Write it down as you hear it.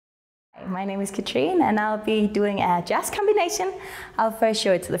My name is Katrine and I'll be doing a jazz combination. I'll first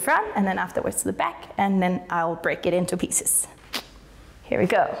show it to the front and then afterwards to the back, and then I'll break it into pieces. Here we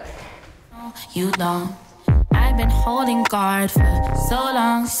go. You don't. I've been holding guard for so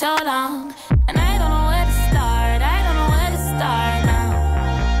long, and I don't know where to start, I don't know where to start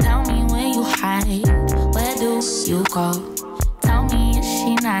now. Tell me where you hide, where do you go? Tell me, is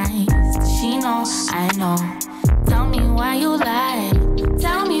she nice? Does she know I know? Tell me why you lie,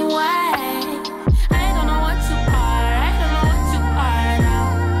 tell me why. I don't know what you are, I don't know what you are now.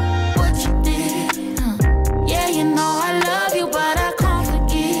 What you did, yeah, you know I love you, but I can't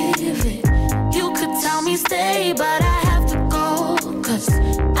forgive it. You could tell me stay, but I have to go, 'cause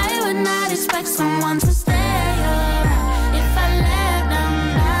I would not expect someone to stay around if I let them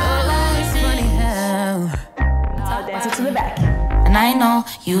know. Oh, it's funny how I'll dance it to the back. and I know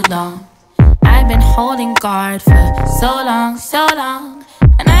you don't. I've been holding guard for so long,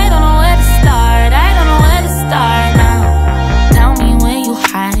 and I don't know where to start, I don't know where to start now. Tell me where you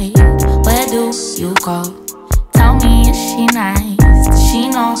hide, where do you go? Tell me, is she nice? Does she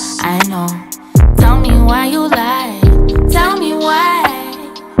know I know? Tell me why you lie, tell me why.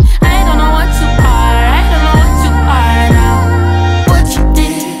 I don't know what you are, I don't know what you are now. What you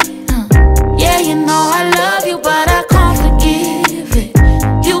did, yeah, you know I love you, but I can't forgive it.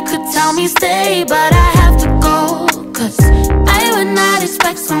 You could tell me stay, but I have to go, 'cause I would not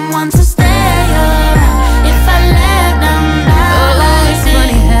expect someone to stay around if I let them down. Oh, it's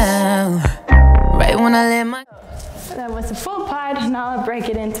funny how right when I let my... That was the full part. Now I'll break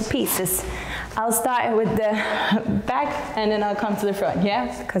it into pieces. I'll start with the back and then I'll come to the front,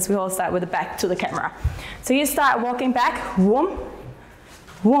 yeah? Because we all start with the back to the camera. So you start walking back, whoom,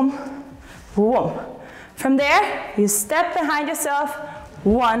 whoom, whoom. From there, you step behind yourself,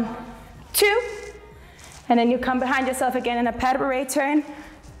 1, 2, and then you come behind yourself again in a pas de bourrée turn,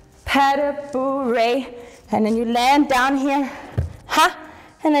 pas de bourrée, and then you land down here, ha,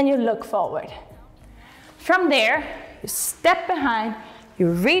 and then you look forward. From there, you step behind, you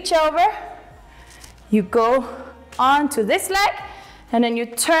reach over, you go on to this leg, and then you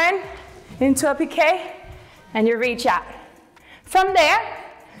turn into a piqué, and you reach out. From there,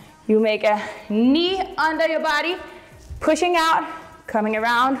 you make a knee under your body, pushing out, coming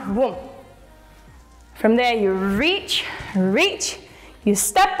around, boom. From there, you reach, you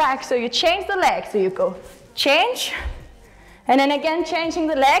step back, so you change the legs. So you go change, and then again changing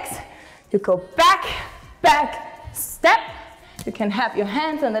the legs. You go back, step. You can have your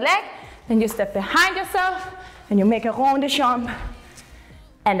hands on the leg, then you step behind yourself, and you make a rond de jambe.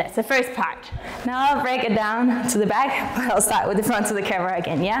 And that's the first part. Now I'll break it down to the back, but I'll start with the front to the camera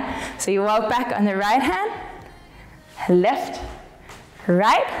again, yeah? So you walk back on the right hand, left,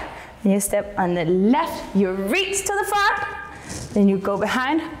 right, and you step on the left, you reach to the front, then you go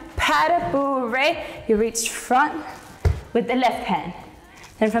behind, pas de bourrée, you reach front with the left hand.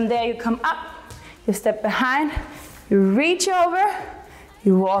 Then from there you come up, you step behind, you reach over,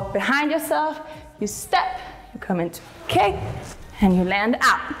 you walk behind yourself, you step, you come into kick, and you land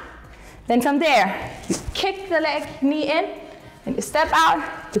out. Then from there, you kick the leg, knee in, and you step out,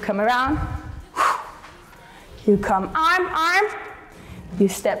 you come around, you come arm, arm, you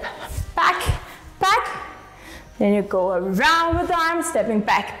step back, then you go around with the arm, stepping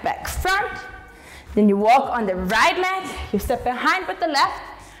back, front. Then you walk on the right leg, you step behind with the left,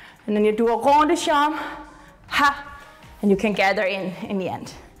 and then you do a rond de jambe, ha, and you can gather in the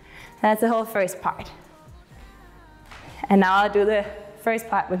end. That's the whole first part. And now I'll do the first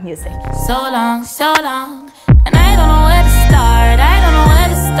part with music. So long, and I don't know where to start, I don't know where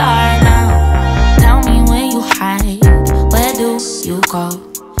to start now. Tell me where you hide, where do you go?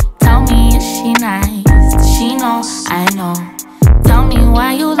 Tell me, is she nice? Does she know I know? Tell me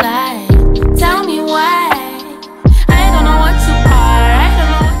why you lie, tell me why. I don't know what you are, I don't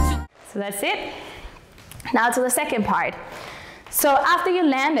know what you... So that's it. Now to the second part. So after you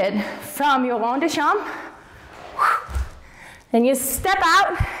landed from your rond de jambe, then you step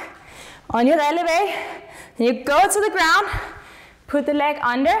out on your relevé, then you go to the ground, put the leg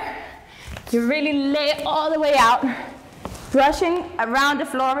under, you really lay all the way out, brushing around the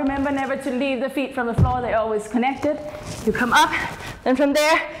floor. Remember never to leave the feet from the floor, they're always connected. You come up, then from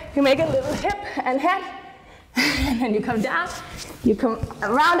there, you make a little hip and head, and then you come down, you come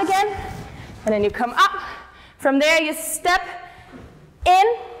around again, and then you come up. From there, you step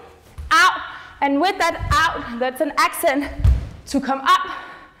in, out, and with that out, that's an accent to come up,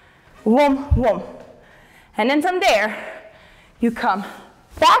 whoom, whoom. And then from there, you come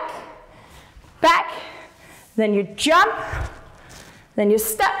back, then you jump, then you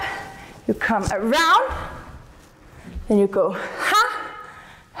step, you come around, then you go ha,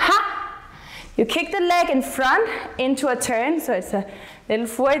 ha, You kick the leg in front into a turn, so it's a little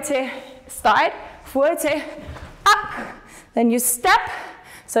fouette start, fouette, up. Then you step,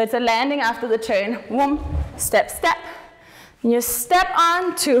 so it's a landing after the turn. Boom, step, step. And you step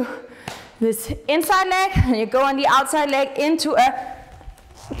on to this inside leg, and you go on the outside leg into a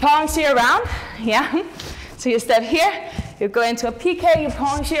plonge around. Yeah. So you step here, you go into a PK, you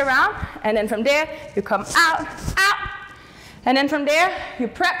plonge around, and then from there you come out, out, and then from there you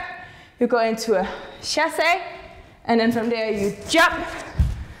prep. You go into a chassé, and then from there you jump.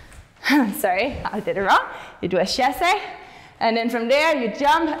 Sorry, I did it wrong. You do a chassé, and then from there you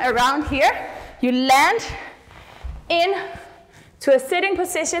jump around here. You land in to a sitting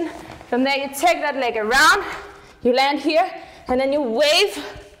position. From there you take that leg around. You land here, and then you wave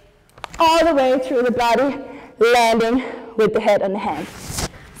all the way through the body, landing with the head on the hand.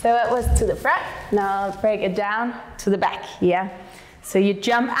 So it was to the front. Now I'll break it down to the back. Yeah. So you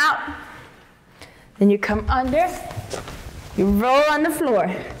jump out. Then you come under, you roll on the floor,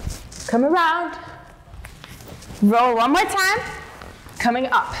 come around, roll one more time, coming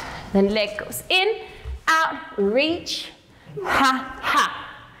up. Then leg goes in, out, reach, ha, ha.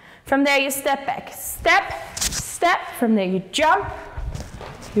 From there you step back, step, step. From there you jump,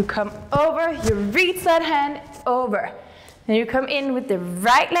 you come over, you reach that hand over. Then you come in with the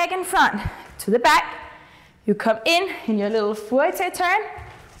right leg in front to the back. You come in your little fouette turn,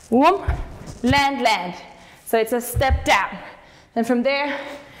 boom. Land, land. So it's a step down. Then from there,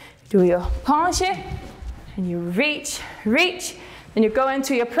 do your plonge, and you reach, reach. Then you go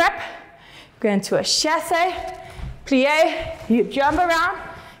into your prep, go into a chassé, plie, you jump around,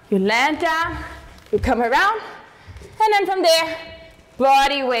 you land down, you come around, and then from there,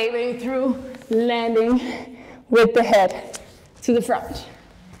 body waving through, landing with the head to the front.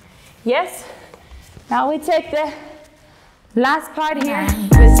 Yes? Now we take the last part here.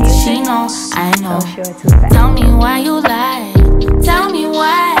 She know, I know. Tell me why you lie. Tell me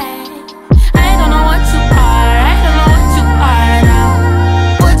why. I don't know what you are. I don't know what you are now.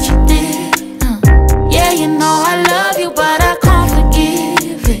 What you did. Yeah, you know I love you, but I can't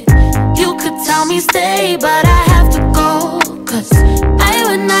forgive it. You could tell me stay, but I have to go. 'Cause I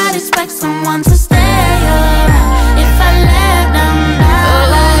would not expect someone to stay around if I let them down.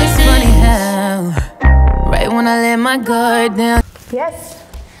 Oh, it's funny how right when I let my guard down. Yes.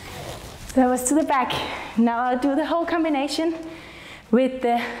 That was to the back. Now I'll do the whole combination with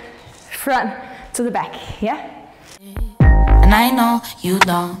the front to the back, yeah? And I know you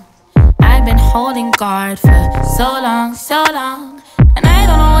don't. I've been holding guard for so long, so long. And I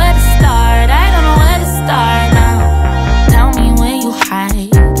don't know where to start, I don't know where to start now. Tell me where you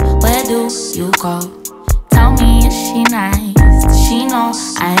hide, where do you go? Tell me, is she nice? Does she know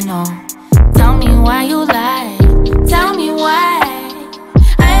I know? Tell me why you lie, tell me why.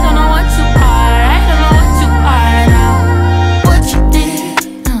 I don't know what you are, I don't know what you are now. What you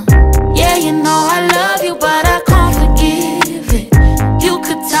did, yeah, you know I love you, but I can't forgive it. You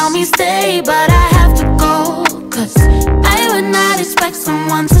could tell me stay, but I have to go. 'Cause I would not expect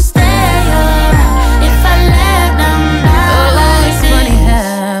someone to stay around if I let them down. Oh, it's funny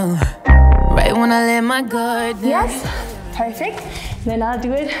how right when I let my guard down. Yes, perfect. Then I'll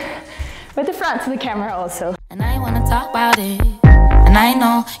do it with the front to the camera also. And I wanna talk about it, and I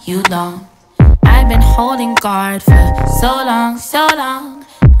know you don't. I've been holding guard for so long, so long.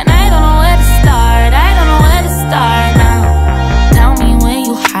 And I don't know where to start, I don't know where to start now. Tell me where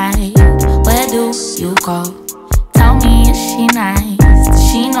you hide, where do you go? Tell me, is she nice? Does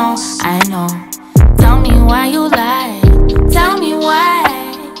she know I know? Tell me why you lie, tell me why.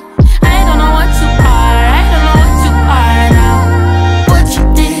 I don't know what you are, I don't know what you are now. What you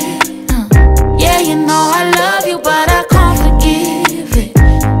did, yeah, you know I love you, but I can't forgive it.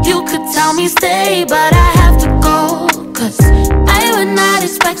 You could tell me stay, but I have to go. 'Cause I would not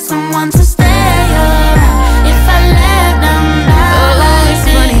expect someone to stay around if I let them down. Oh, it's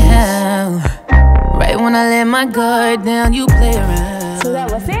funny how right when I let my guard down, you play around. So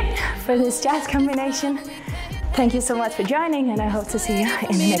that was it for this jazz combination. Thank you so much for joining, and I hope to see you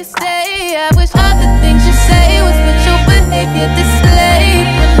in the next class. I wish all the things you say was what your behavior displayed.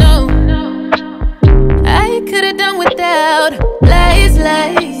 No, I could've done without lies,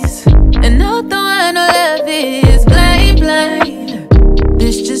 lies. And although I know love is